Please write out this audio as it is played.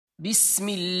بسم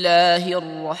الله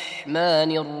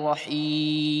الرحمن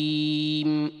الرحيم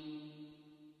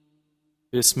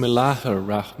بسم الله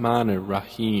الرحمن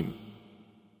الرحيم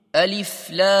ألف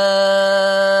لام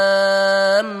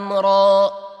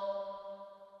را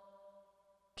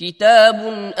كتاب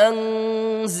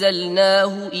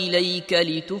أنزلناه إليك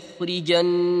لتخرج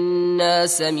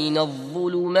الناس من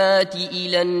الظلمات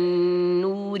إلى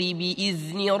النور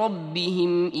بإذن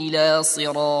ربهم إلى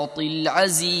صراط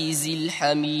العزيز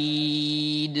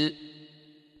الحميد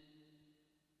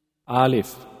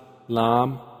Alif,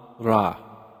 Lam, Ra.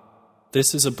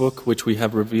 This is a book which we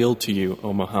have revealed to you,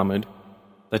 O Muhammad,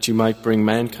 that you might bring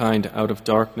mankind out of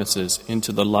darknesses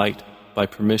into the light by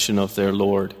permission of their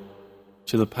Lord,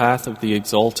 to the path of the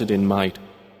exalted in might,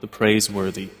 the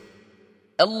praiseworthy.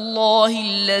 الله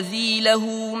الذي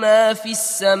له ما في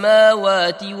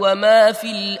السماوات وما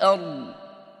في الأرض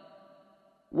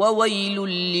وويل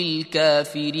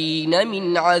للكافرين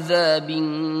من عذاب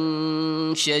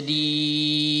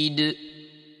شديد.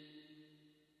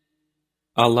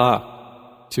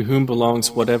 Allah, to whom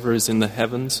belongs whatever is in the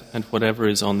heavens and whatever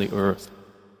is on the earth,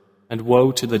 and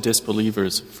woe to the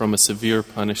disbelievers from a severe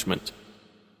punishment.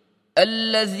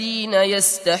 الذين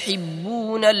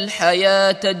يستحبون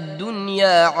الحياة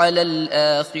الدنيا على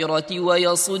الآخرة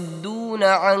ويصدون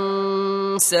عن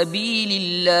سبيل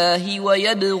الله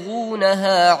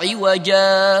ويبغونها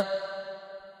عوجا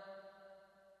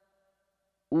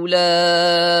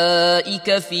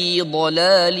أولئك في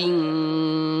ضلال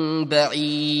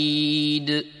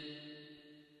بعيد.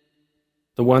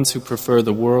 The ones who prefer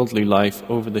the worldly life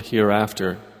over the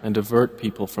hereafter and avert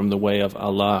people from the way of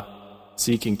Allah,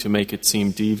 seeking to make it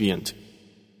seem deviant,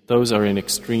 those are in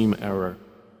extreme error.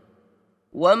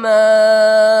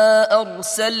 وما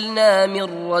أرسلنا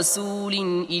من رسول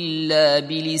إلا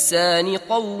بلسان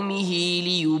قومه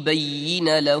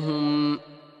ليبين لهم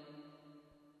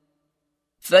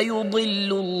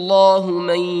فيضل الله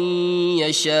من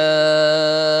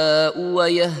يشاء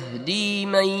ويهدي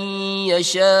من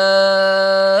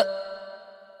يشاء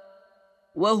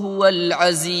وهو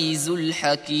العزيز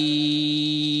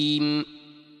الحكيم.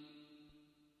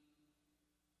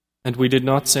 And we did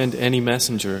not send any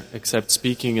messenger except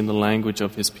speaking in the language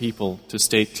of his people to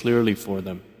state clearly for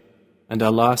them. And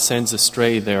Allah sends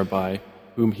astray thereby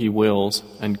whom He wills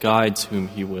and guides whom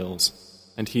He wills.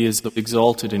 And He is the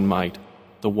exalted in might,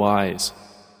 the wise.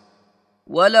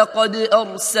 ولقد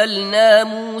أرسلنا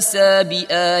موسى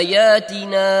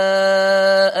بآياتنا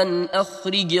أن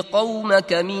أخرج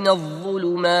قومك من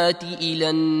الظلمات إلى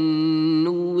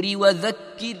النور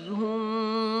وذكرهم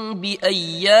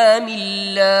بأيام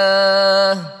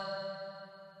الله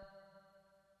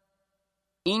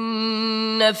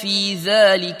إن في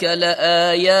ذلك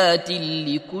لآيات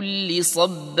لكل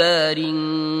صبار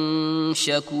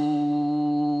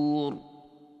شكور.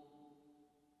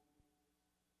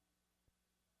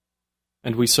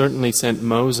 And we certainly sent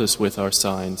Moses with our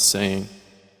signs, saying,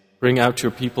 Bring out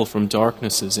your people from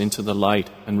darknesses into the light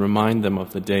and remind them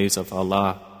of the days of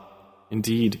Allah.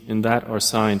 Indeed, in that are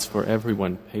signs for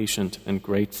everyone patient and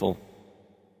grateful.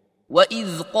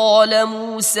 وَإِذْ قَالَ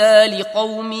مُوسَى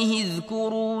لِقَوْمِهِ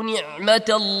اذْكُرُوا نِعْمَةَ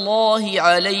اللَّهِ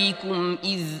عَلَيْكُمْ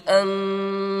إِذْ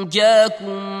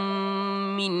أَنْجَاكُمْ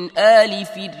مِنْ آلِ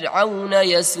فِرْعَوْنَ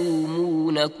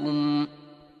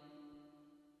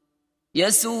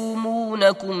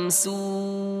يسومونكم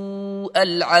سوء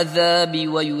العذاب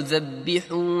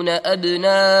ويذبحون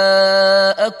أبناءكم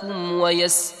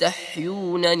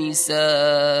ويستحيون نساءكم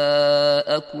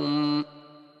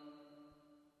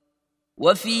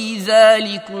وفي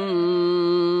ذلكم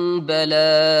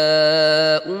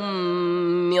بلاء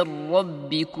من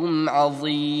ربكم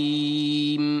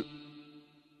عظيم.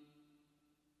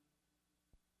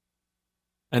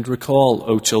 And recall,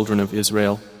 O children of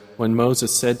Israel, when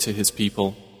Moses said to his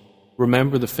people,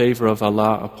 Remember the favor of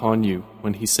Allah upon you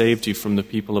when He saved you from the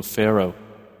people of Pharaoh,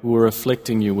 who were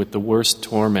afflicting you with the worst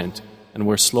torment and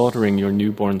were slaughtering your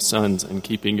newborn sons and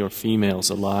keeping your females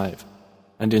alive.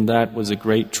 And in that was a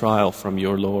great trial from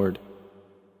your Lord.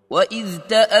 وَإِذْ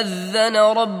تَأَذَّنَ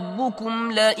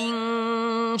رَبُّكُمْ لَئِن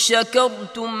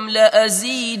شَكَرْتُمْ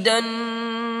لَأَزِيدَنَّكُمْ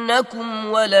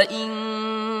وَلَئِن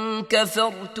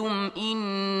كفرتم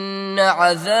إن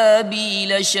عذابي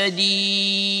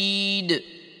لشديد.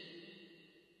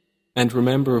 And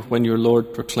remember when your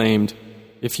Lord proclaimed,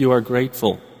 If you are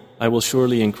grateful, I will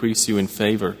surely increase you in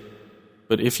favor.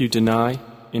 But if you deny,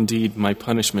 indeed my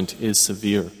punishment is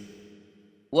severe.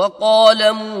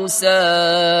 وقال موسى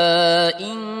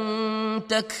إن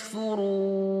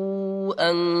تكفروا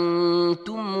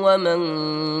أنتم ومن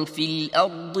في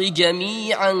الأرض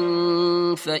جميعا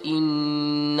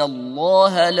فإن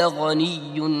الله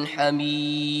لغني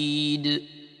حميد.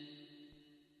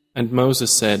 And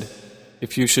Moses said,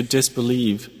 If you should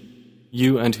disbelieve,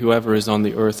 you and whoever is on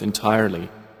the earth entirely,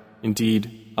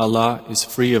 indeed, Allah is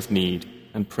free of need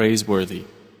and praiseworthy.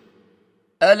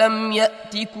 ألم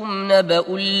يأتكم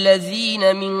نبأ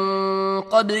الذين من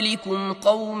قبلكم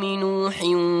قوم نوح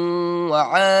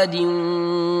وعاد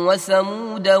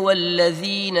وثمود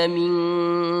والذين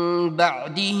من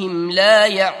بعدهم لا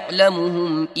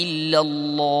يعلمهم إلا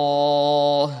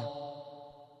الله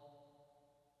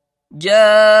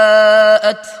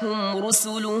جاءتهم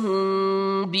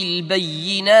رسلهم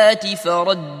بالبينات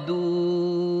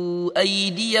فردوا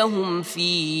أيديهم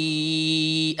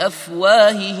في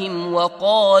أفواههم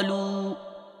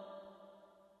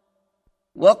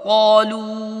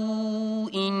وقالوا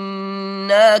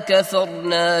إنا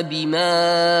كفرنا بما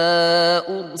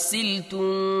أرسلتم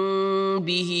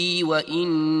به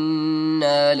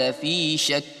وإنا لفي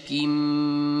شك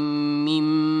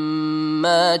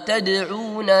مما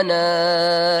تدعوننا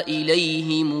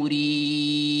إليه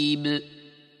مريب.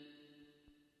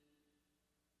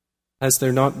 Has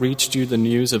there not reached you the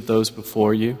news of those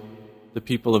before you, the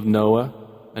people of Noah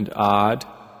and Ad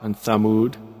and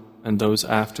Thamud and those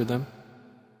after them?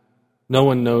 No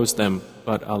one knows them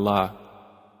but Allah.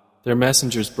 Their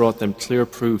messengers brought them clear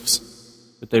proofs,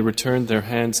 but they returned their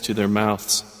hands to their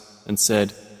mouths and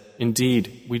said,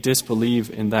 Indeed, we disbelieve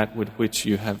in that with which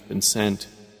you have been sent,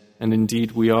 and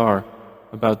indeed we are,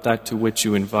 about that to which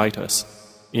you invite us,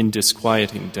 in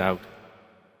disquieting doubt.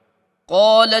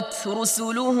 قالت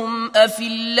رسلهم أفي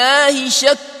الله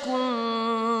شك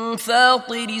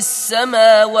فاطر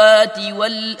السماوات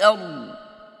والأرض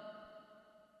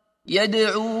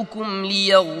يدعوكم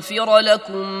ليغفر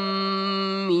لكم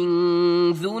من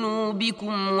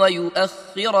ذنوبكم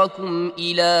ويؤخركم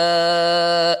إلى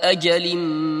أجل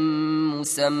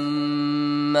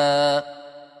مسمى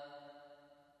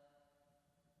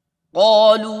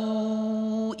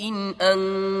قالوا إن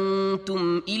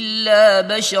أنتم إلا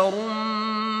بشر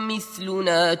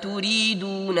مثلنا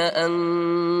تريدون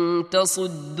أن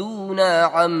تصدونا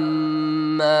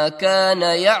عما كان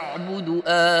يعبد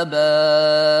آباؤنا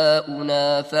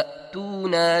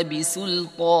فأتونا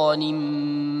بسلطان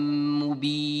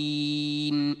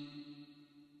مبين.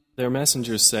 Their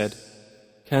messengers said,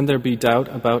 Can there be doubt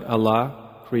about Allah,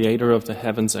 creator of the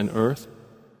heavens and earth?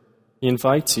 He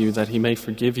invites you that He may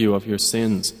forgive you of your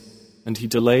sins, and He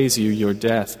delays you your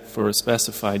death for a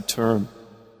specified term.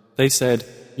 They said,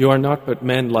 You are not but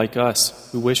men like us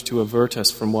who wish to avert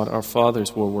us from what our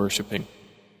fathers were worshipping.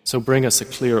 So bring us a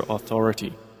clear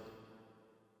authority.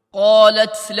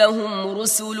 قالت لهم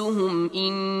رسلهم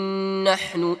إن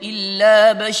نحن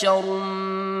إلا بشر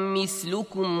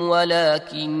مثلكم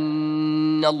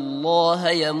ولكن الله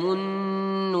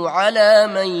يمن على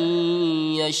من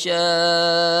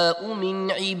يشاء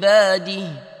من عباده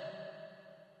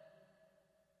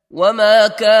وما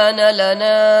كان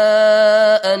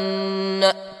لنا أن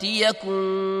نأتيكم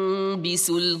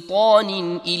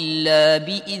بسلطان إلا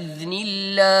بإذن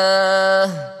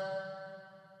الله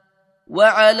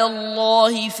وعلى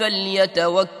الله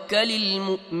فليتوكل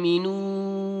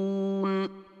المؤمنون.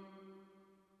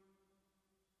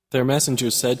 Their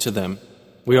messengers said to them,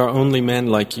 We are only men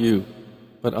like you,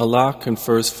 but Allah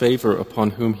confers favor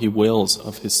upon whom He wills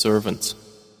of His servants.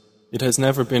 It has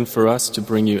never been for us to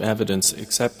bring you evidence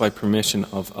except by permission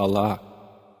of Allah,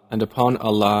 and upon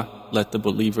Allah let the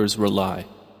believers rely.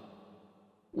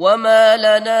 وما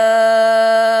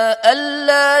لنا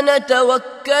ألا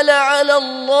نتوكل على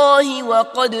الله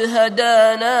وقد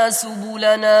هدانا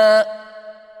سبلنا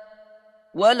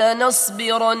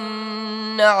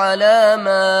ولنصبرن على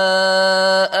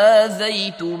ما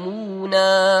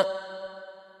آذيتمونا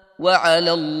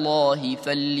وعلى الله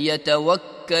فليتوكل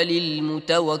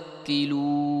المتوكلون.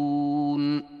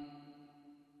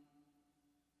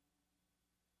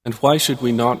 And why should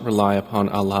we not rely upon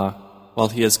Allah while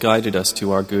He has guided us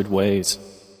to our good ways?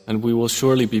 And we will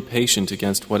surely be patient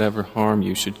against whatever harm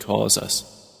you should cause us.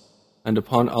 And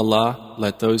upon Allah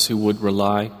let those who would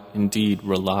rely indeed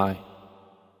rely.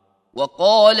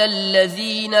 وقال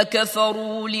الذين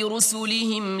كفروا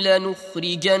لرسلهم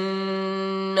لنخرجنكم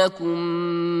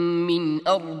من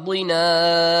أرضنا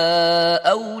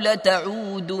أو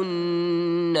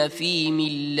لتعودن في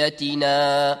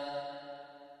ملتنا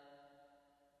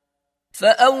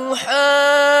فأوحى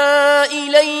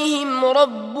إليهم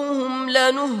ربهم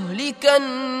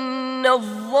لنهلكن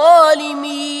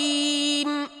الظالمين.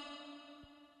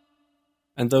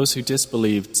 And those who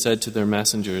disbelieved said to their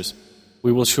messengers,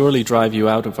 We will surely drive you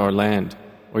out of our land,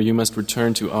 or you must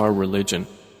return to our religion.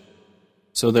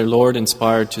 So their Lord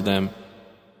inspired to them,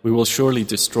 we will surely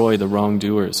destroy the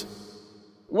wrongdoers.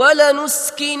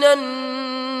 وَلَنُسْكِنَنَّكُمُ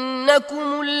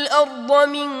الْأَرْضَ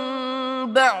مِنْ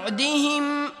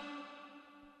بَعْدِهِمْ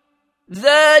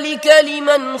ذَلِكَ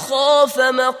لِمَنْ خَافَ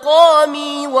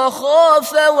مَقَامِي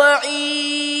وَخَافَ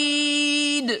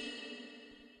وَعِيدِ.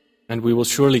 And we will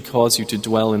surely cause you to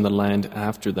dwell in the land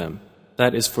after them.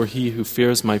 That is for he who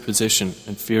fears my position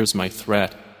and fears my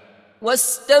threat.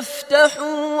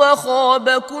 وَاسْتَفْتَحُوا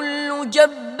وَخَابَ كُلُّ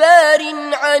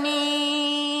جَبَّارٍ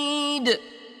عَنِيدٍ.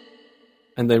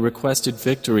 And they requested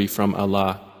victory from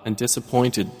Allah, and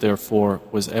disappointed, therefore,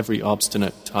 was every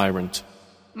obstinate tyrant.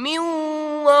 مِنْ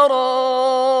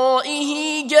وَرَائِهِ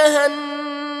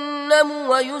جَهَنَّمُ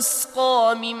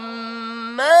وَيُسْقَى مِنْ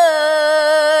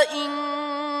مَاءٍ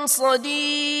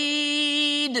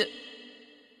صَدِيدٍ.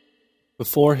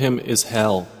 Before him is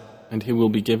hell, and he will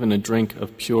be given a drink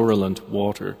of purulent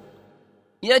water.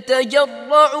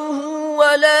 يَتَجَرَّعُهُ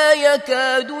وَلَا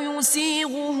يَكَادُ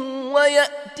يُسِيغُهُ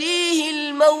وَيَأْتِيهِ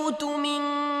الْمَوْتُ مِنْ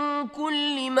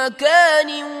كُلِّ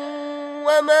مَكَانٍ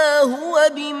وَمَا هُوَ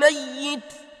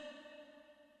بِمَيِّتٍ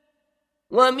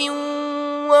وَمِنْ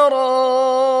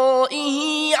وَرَائِهِ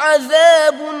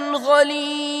عَذَابٌ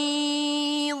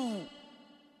غَلِيظٌ.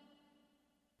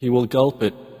 He will gulp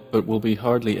it, but will be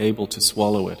hardly able to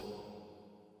swallow it.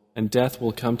 And death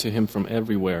will come to him from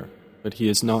everywhere, but he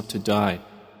is not to die,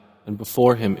 and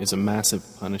before him is a massive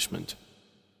punishment.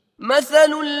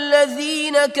 مثل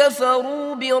الذين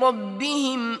كفروا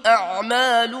بربهم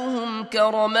أعمالهم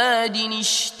كرماد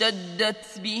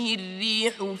اشتدت به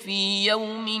الريح في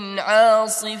يوم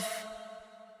عاصف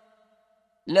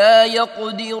لا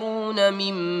يقدرون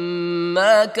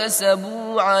مما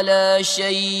كسبوا على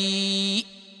شيء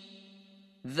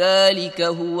ذلك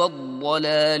هو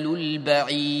الضلال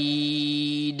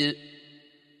البعيد.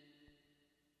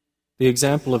 The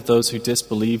example of those who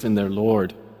disbelieve in their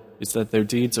Lord is that their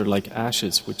deeds are like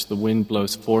ashes which the wind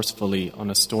blows forcefully on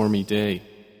a stormy day.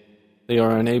 They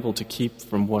are unable to keep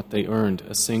from what they earned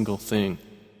a single thing.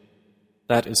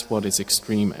 That is what is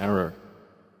extreme error.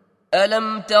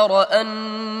 أَلَمْ تَرَ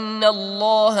أَنَّ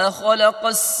اللَّهَ خَلَقَ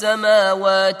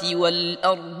السَّمَاوَاتِ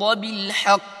وَالْأَرْضَ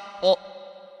بِالْحَقِّ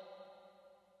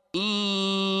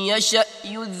إِنْ يَشَأْ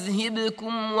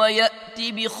يُذْهِبْكُمْ وَيَأْتِ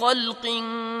بِخَلْقٍ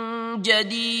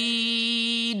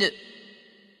جَدِيدٍ.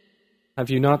 Have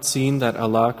you not seen that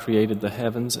Allah created the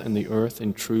heavens and the earth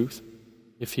in truth?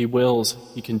 If He wills,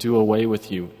 He can do away with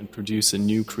you and produce a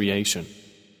new creation.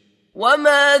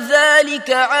 وَمَا ذَلِكَ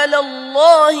عَلَى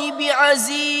اللَّهِ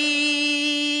بِعَزِيزٍ.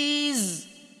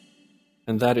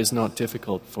 And that is not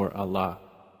difficult for Allah.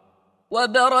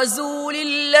 وَبَرَزُوا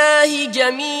لِلَّهِ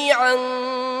جَمِيعًا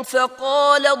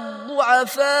فَقَالَ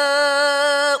الضُّعَفَاءُ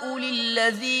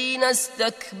لِلَّذِينَ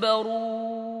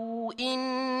اسْتَكْبَرُوا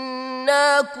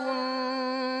إِنَّا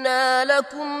كُنَّا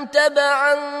لَكُمْ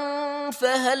تَبَعًا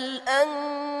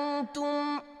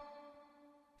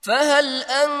فهل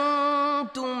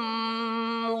أنتم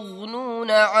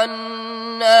مغنون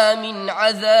عنا من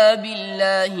عذاب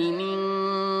الله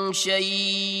من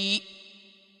شيء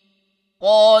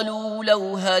قالوا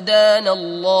لو هدانا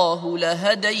الله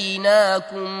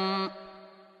لهديناكم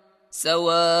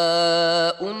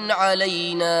سواء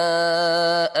علينا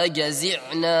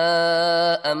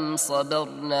أجزعنا أم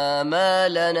صبرنا ما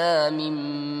لنا من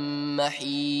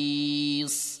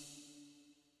محيص.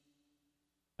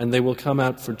 And they will come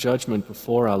out for judgment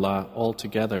before Allah all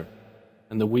together,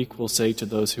 and the weak will say to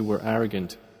those who were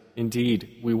arrogant,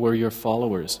 "Indeed, we were your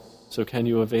followers, so can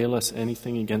you avail us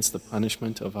anything against the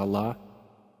punishment of Allah?"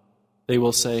 They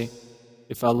will say,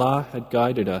 "If Allah had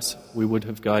guided us, we would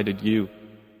have guided you.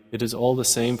 It is all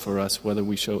the same for us whether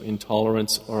we show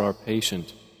intolerance or are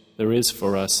patient. There is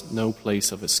for us no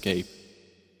place of escape."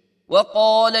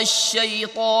 وقال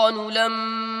الشيطان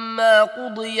لما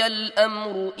قضي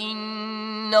الأمر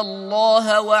إن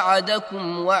الله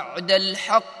وعدكم وعد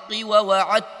الحق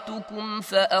ووعدتكم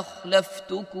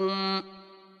فأخلفتكم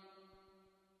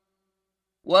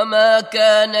وما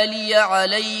كان لي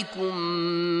عليكم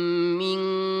من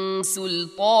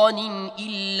سلطان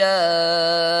إلا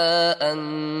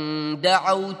أن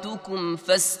دعوتكم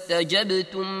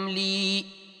فاستجبتم لي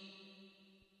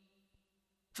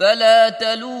فلا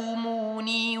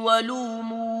تلوموني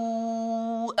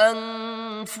ولوموا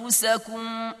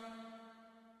أنفسكم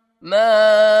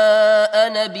ما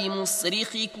أنا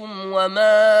بمصرخكم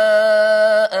وما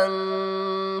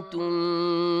أنتم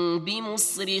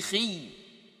بمصرخي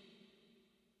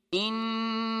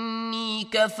إني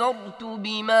كفرت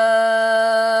بما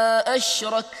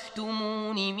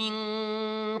أشركتمون من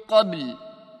قبل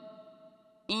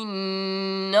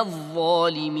إن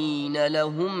الظالمين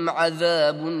لهم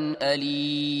عذاب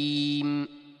أليم.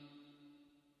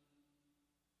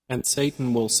 And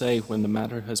Satan will say when the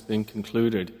matter has been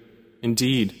concluded,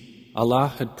 Indeed, Allah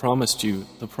had promised you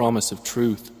the promise of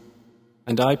truth,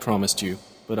 and I promised you,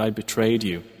 but I betrayed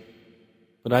you.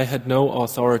 But I had no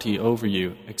authority over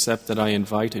you except that I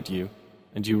invited you,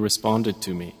 and you responded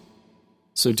to me.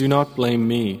 So do not blame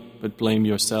me, but blame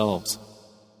yourselves.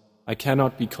 I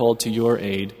cannot be called to your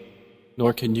aid,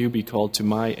 nor can you be called to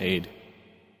my aid.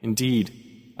 Indeed,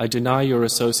 I deny your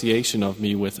association of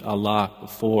me with Allah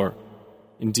before.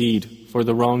 Indeed, for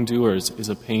the wrongdoers is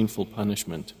a painful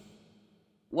punishment.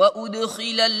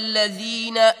 وأدخل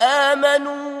الذين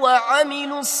آمنوا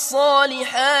وعملوا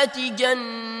الصالحات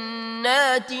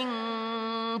جنات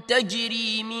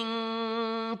تجري من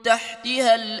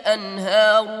تحتها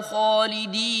الأنهار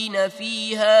خالدين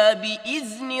فيها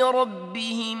بإذن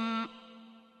ربهم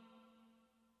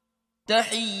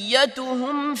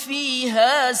تحيتهم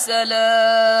فيها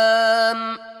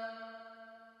سلام.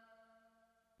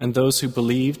 And those who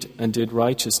believed and did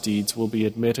righteous deeds will be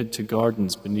admitted to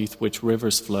gardens beneath which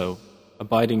rivers flow,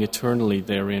 abiding eternally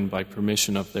therein by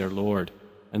permission of their Lord,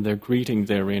 and their greeting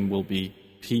therein will be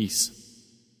peace.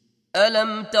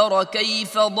 ألم تر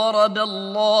كيف ضرب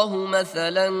الله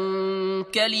مثلا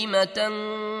كلمة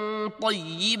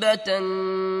طيبة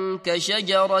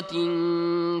كشجرة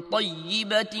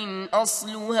طيبة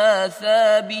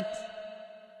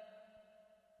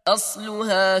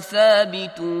أصلها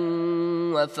ثابت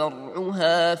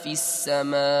وفرعها في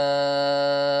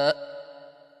السماء.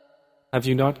 Have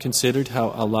you not considered how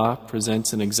Allah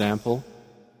presents an example,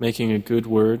 making a good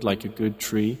word like a good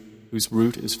tree, whose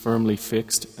root is firmly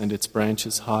fixed and its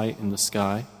branches high in the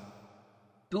sky?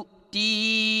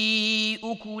 تؤتي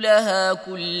أكلها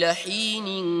كل حين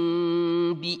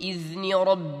بإذن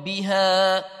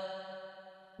ربها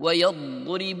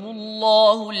ويضرب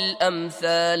الله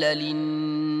الأمثال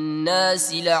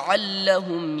للناس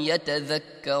لعلهم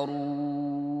يتذكرون.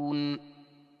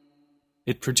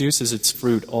 It produces its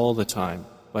fruit all the time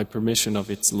by permission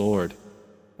of its Lord,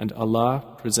 and Allah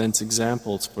presents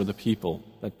examples for the people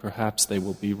that perhaps they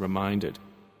will be reminded.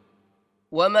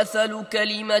 ومثل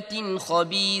كلمة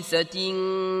خبيثة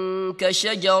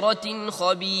كشجرة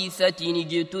خبيثة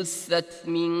اجتثت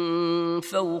من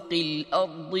فوق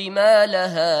الأرض ما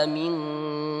لها من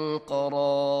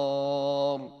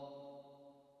قرار.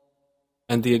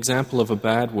 And the example of a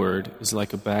bad word is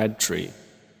like a bad tree,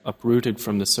 uprooted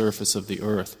from the surface of the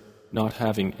earth, not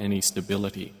having any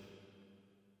stability.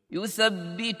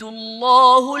 يثبت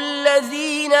الله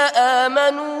الذين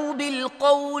آمنوا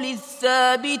بالقول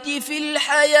الثابت في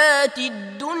الحياة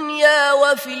الدنيا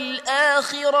وفي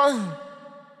الآخرة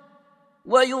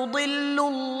ويضل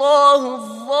الله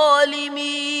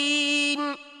الظالمين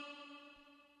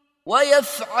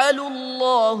ويفعل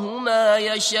الله ما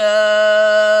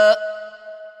يشاء.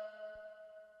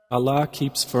 Allah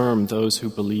keeps firm those who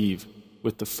believe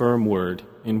with the firm word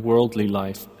in worldly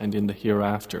life and in the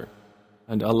hereafter.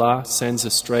 And Allah sends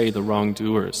astray the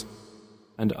wrongdoers,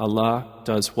 and Allah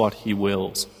does what He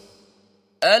wills.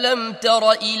 ألم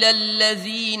تر إلى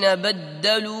الذين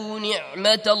بدلوا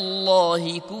نعمة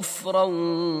الله كفرا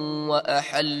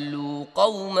وأحلوا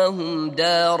قومهم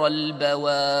دار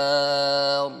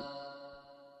البوار.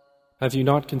 Have you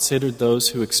not considered those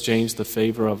who exchanged the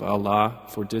favor of Allah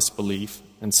for disbelief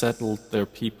and settled their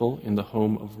people in the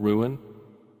home of ruin?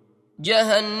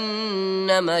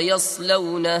 جهنم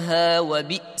يصلونها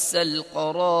وبئس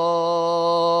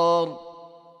القرار.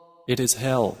 It is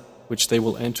hell which they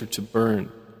will enter to burn,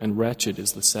 and wretched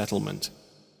is the settlement.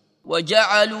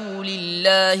 وجعلوا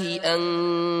لله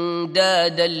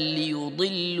أندادا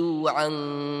ليضلوا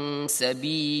عن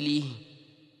سبيله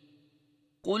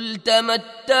قل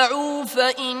تمتعوا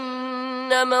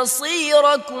فإن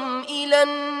مصيركم إلى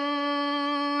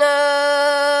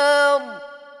النار.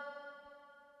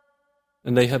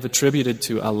 And they have attributed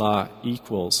to Allah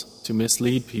equals to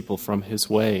mislead people from His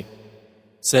way.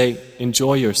 Say,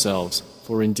 enjoy yourselves,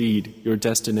 for indeed your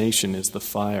destination is the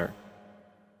fire.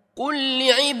 قل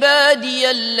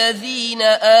لعبادي الذين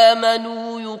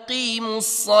آمنوا يقيموا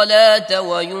الصلاة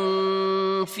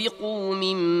وينفقوا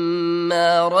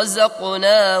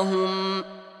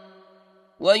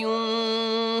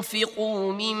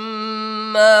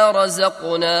مما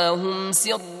رزقناهم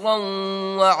سرا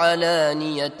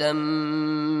وعلانية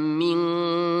من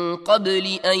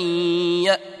قبل أن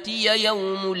يأتي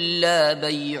يوم لا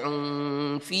بيع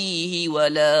فيه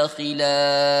ولا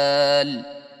خلال.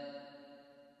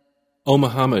 O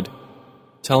Muhammad,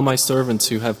 tell my servants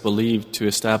who have believed to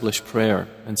establish prayer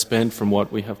and spend from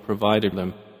what we have provided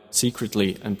them,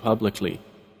 secretly and publicly,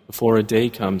 before a day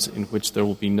comes in which there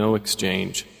will be no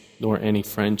exchange, nor any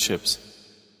friendships.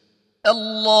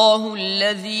 الله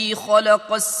الذي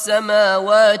خلق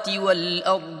السماوات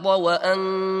والأرض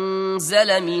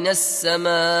وأنزل من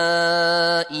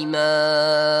السماء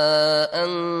ماء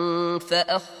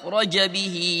فأخرج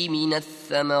به من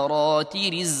الثمرات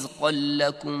رزقا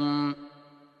لكم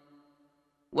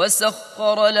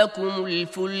وسخر لكم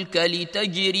الفلك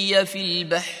لتجري في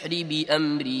البحر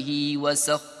بأمره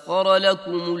وسخر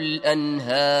لكم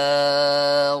الأنهار.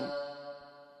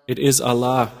 It is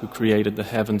Allah who created the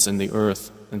heavens and the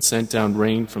earth and sent down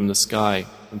rain from the sky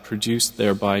and produced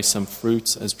thereby some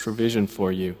fruits as provision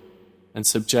for you and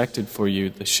subjected for you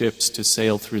the ships to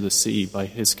sail through the sea by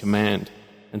His command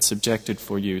and subjected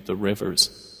for you the rivers.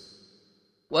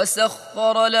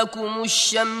 وسخر لكم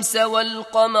الشمس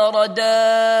والقمر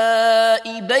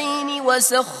دائبين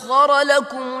وسخر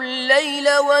لكم الليل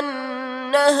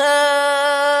والنهار.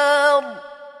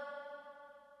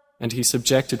 And He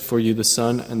subjected for you the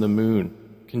sun and the moon,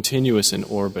 continuous in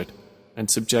orbit, and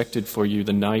subjected for you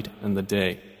the night and the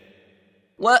day.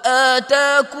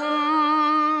 وآتاكم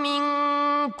من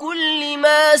كل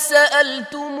ما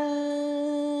سألتموه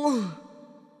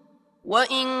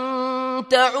وإن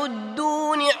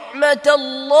تعدوا نعمة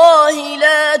الله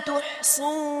لا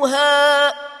تحصوها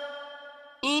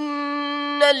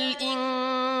إن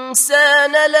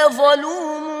الإنسان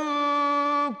لظلوم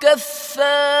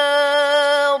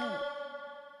كفار.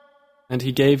 And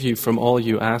He gave you from all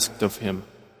you asked of Him.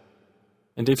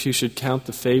 And if you should count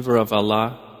the favor of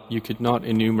Allah, you could not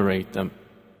enumerate them.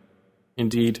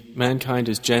 Indeed, mankind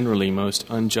is generally most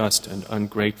unjust and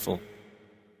ungrateful.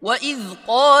 وَإِذْ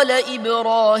قَالَ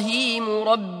إِبْرَاهِيمُ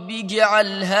رَبِّ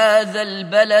اجْعَلْ هَذَا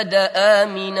الْبَلَدَ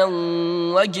آمِنًا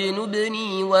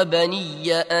وَاجْنُبْنِي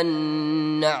وَبَنِيَّ أَن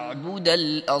نَّعْبُدَ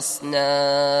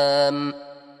الْأَصْنَامَ.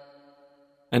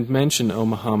 And mention, O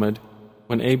Muhammad,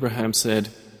 when Abraham said,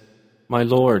 My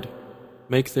Lord,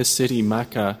 make this city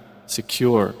Makkah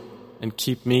secure and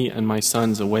keep me and my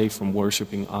sons away from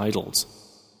worshipping idols.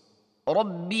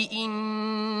 رب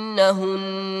إنهن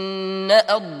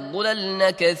أضللن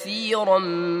كثيرا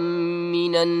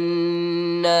من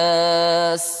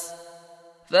الناس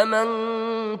فمن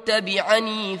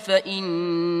تبعني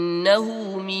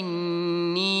فإنه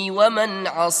مني ومن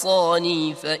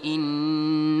عصاني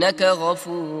فإنك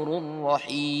غفور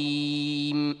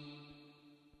رحيم.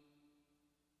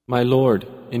 My Lord,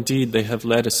 indeed they have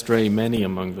led astray many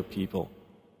among the people.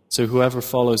 So whoever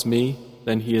follows me,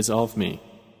 then he is of me.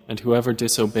 And whoever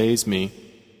disobeys me,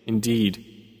 indeed,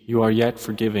 you are yet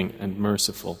forgiving and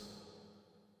merciful.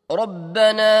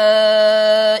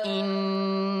 ربنا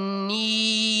إني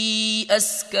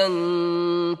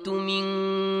أسكنت من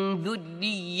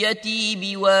ذريتي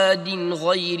بواد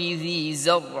غير ذي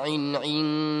زرع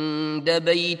عند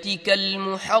بيتك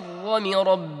المحرم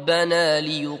ربنا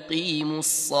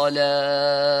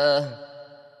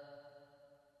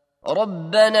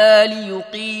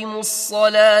ليقيموا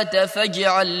الصلاة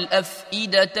فاجعل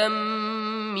أفئدة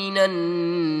من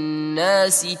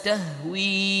الناس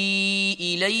تهوي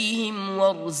إليهم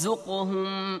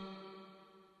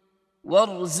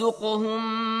وارزقهم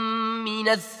من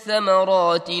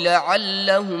الثمرات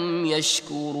لعلهم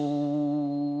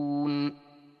يشكرون.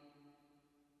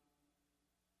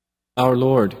 Our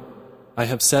Lord, I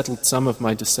have settled some of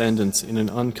my descendants in an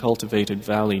uncultivated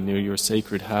valley near your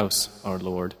sacred house, our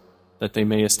Lord, that they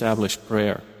may establish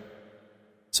prayer.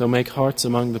 So make hearts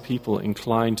among the people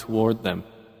incline toward them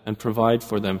and provide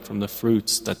for them from the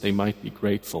fruits that they might be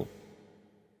grateful.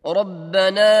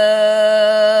 ربنا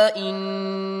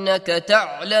إنك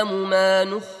تعلم ما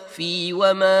نخفي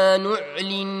وما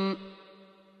نعلن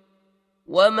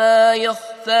وما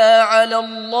يخفى على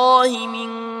الله من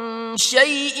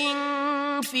شيء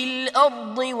في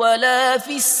الأرض ولا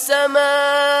في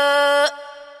السماء.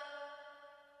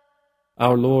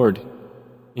 Our Lord,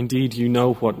 indeed you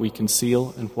know what we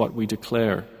conceal and what we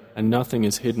declare, and nothing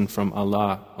is hidden from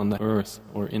Allah on the earth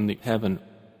or in the heaven.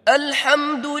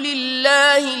 الحمد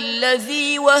لله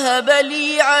الذي وهب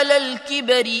لي على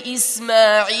الكبر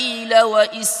إسماعيل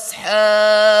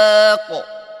وإسحاق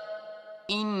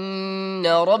إن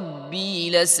ربي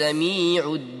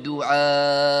لسميع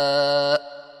الدعاء.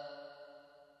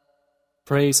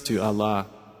 Praise to Allah,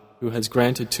 who has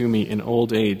granted to me in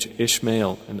old age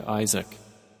Ishmael and Isaac.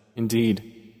 Indeed,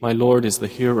 my Lord is the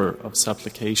hearer of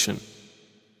supplication.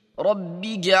 رب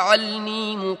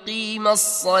اجعلني مقيم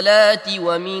الصلاة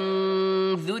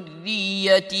ومن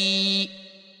ذريتي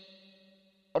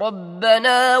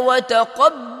ربنا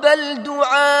وتقبل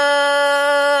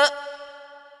دعاء.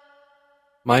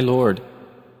 My Lord,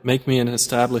 make me an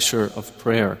establisher of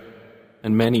prayer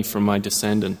and many from my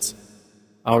descendants.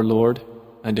 Our Lord,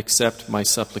 and accept my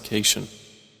supplication.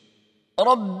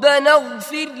 ربنا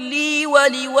اغفر لي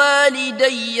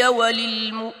ولوالدي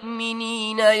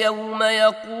وللمؤمنين يوم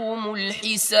يقوم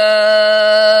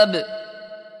الحساب.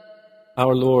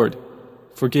 Our Lord,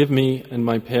 forgive me and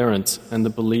my parents and the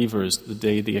believers the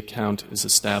day the account is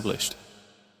established.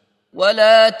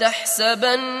 ولا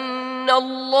تحسبن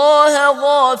الله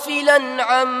غافلا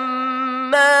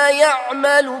عما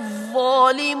يعمل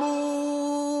الظالمون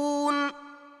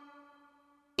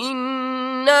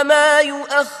إنما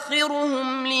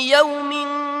يؤخرهم ليوم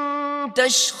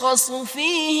تشخص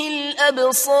فيه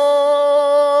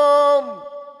الأبصار.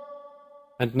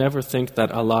 And never think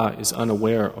that Allah is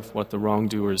unaware of what the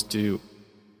wrongdoers do.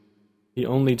 He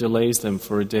only delays them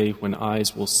for a day when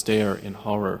eyes will stare in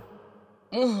horror.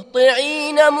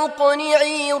 مهطعين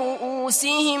مقنعي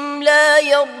رؤوسهم لا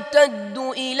يرتد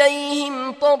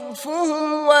إليهم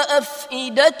طرفهم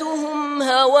وأفئدتهم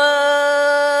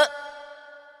هواء.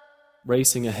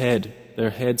 Racing ahead, their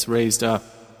heads raised up,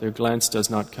 their glance does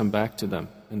not come back to them,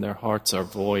 and their hearts are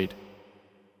void.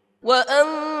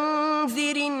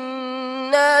 وأنذر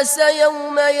الناس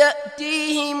يوم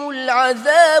يأتيهم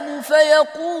العذاب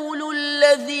فيقول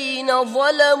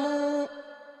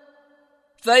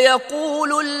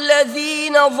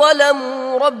الذين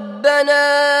ظلموا ربنا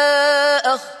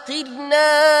أخرنا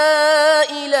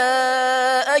إلى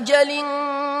أجل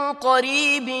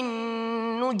قريب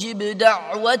نجب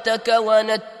دعوتك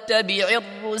ونتبع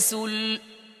الرسل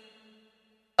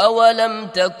أولم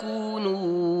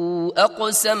تكونوا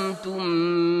أقسمتم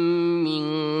من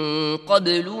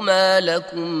قبل ما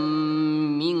لكم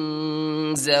من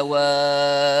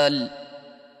زوال.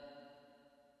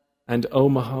 And O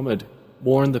Muhammad,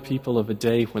 warn the people of a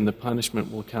day when the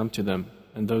punishment will come to them,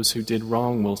 and those who did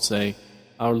wrong will say,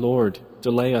 Our Lord,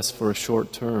 delay us for a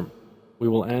short term. We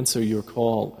will answer your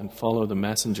call and follow the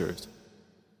messengers.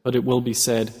 But it will be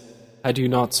said, Had you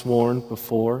not sworn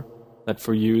before that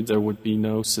for you there would be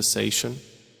no cessation?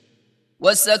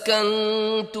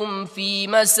 وسكنتم في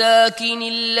مساكن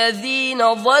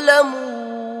الذين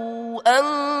ظلموا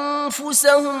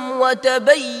أنفسهم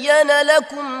وتبين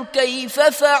لكم كيف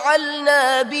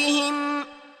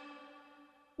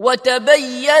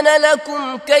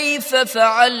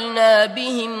فعلنا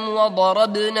بهم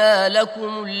وضربنا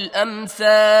لكم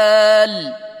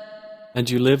الأمثال. And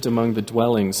you lived among the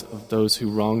dwellings of those who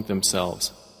wronged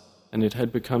themselves, and it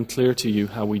had become clear to you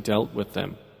how we dealt with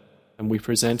them, and we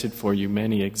presented for you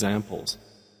many examples.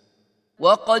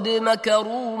 وقد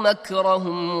مكروا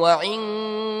مكرهم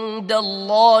وعند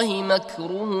الله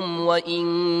مكرهم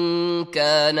وإن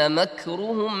كان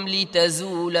مكرهم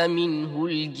لتزول منه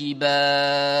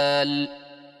الجبال.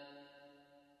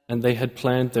 And they had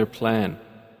planned their plan,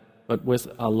 but with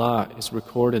Allah is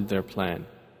recorded their plan,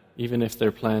 even if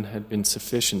their plan had been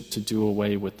sufficient to do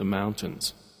away with the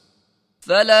mountains.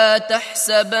 فلا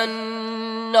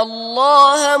تحسبن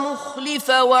الله مخلف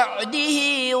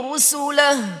وعده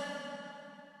رسله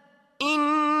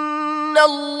إن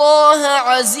الله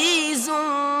عزيز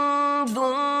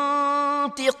ذو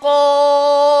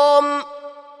انتقام.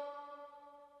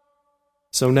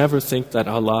 So never think that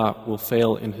Allah will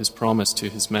fail in His promise to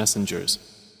His messengers.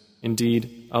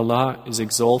 Indeed, Allah is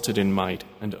exalted in might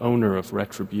and owner of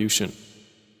retribution.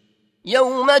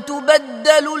 يوم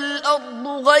تبدل الأرض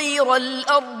غير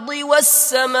الأرض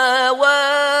والسماوات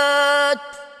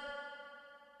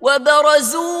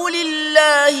وبرزوا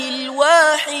لله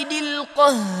الواحد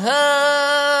القهار.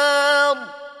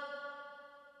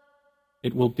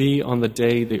 It will be on the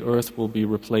day the earth will be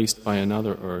replaced by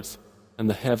another earth, and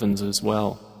the heavens as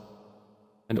well.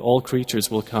 And all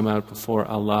creatures will come out before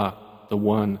Allah, the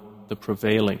One, the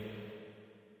Prevailing.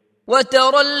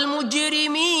 وترى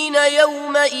المجرمين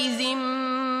يومئذ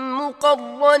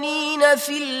مقرنين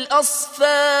في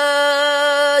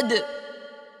الأصفاد.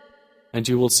 And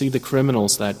you will see the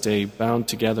criminals that day bound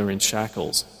together in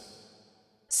shackles.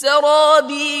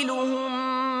 سرابيلهم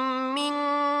من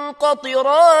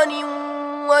قطران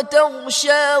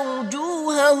وتغشى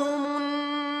وجوههم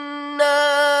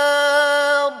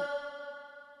النار.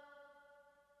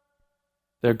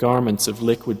 Their garments of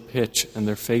liquid pitch and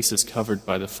their faces covered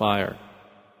by the fire.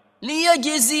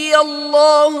 ليجزي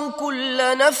الله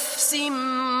كل نفس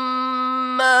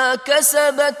ما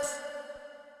كسبت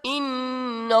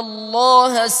إن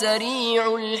الله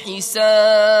سريع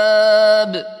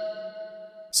الحساب.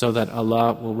 So that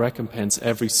Allah will recompense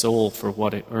every soul for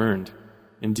what it earned.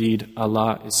 Indeed,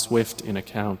 Allah is swift in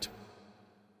account.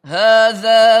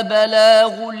 هذا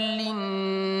بلاغ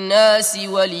للناس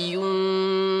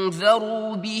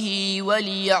ولينذروا به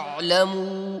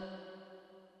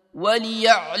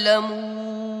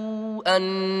وليعلموا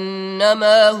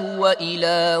أنما هو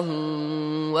إله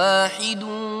واحد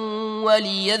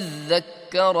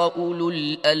وليذكر أولو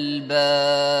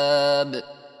الألباب.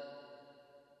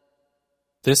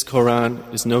 This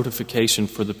Quran is notification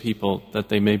for the people that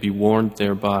they may be warned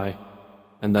thereby,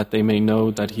 and that they may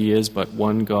know that He is but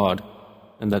one God,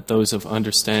 and that those of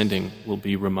understanding will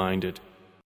be reminded.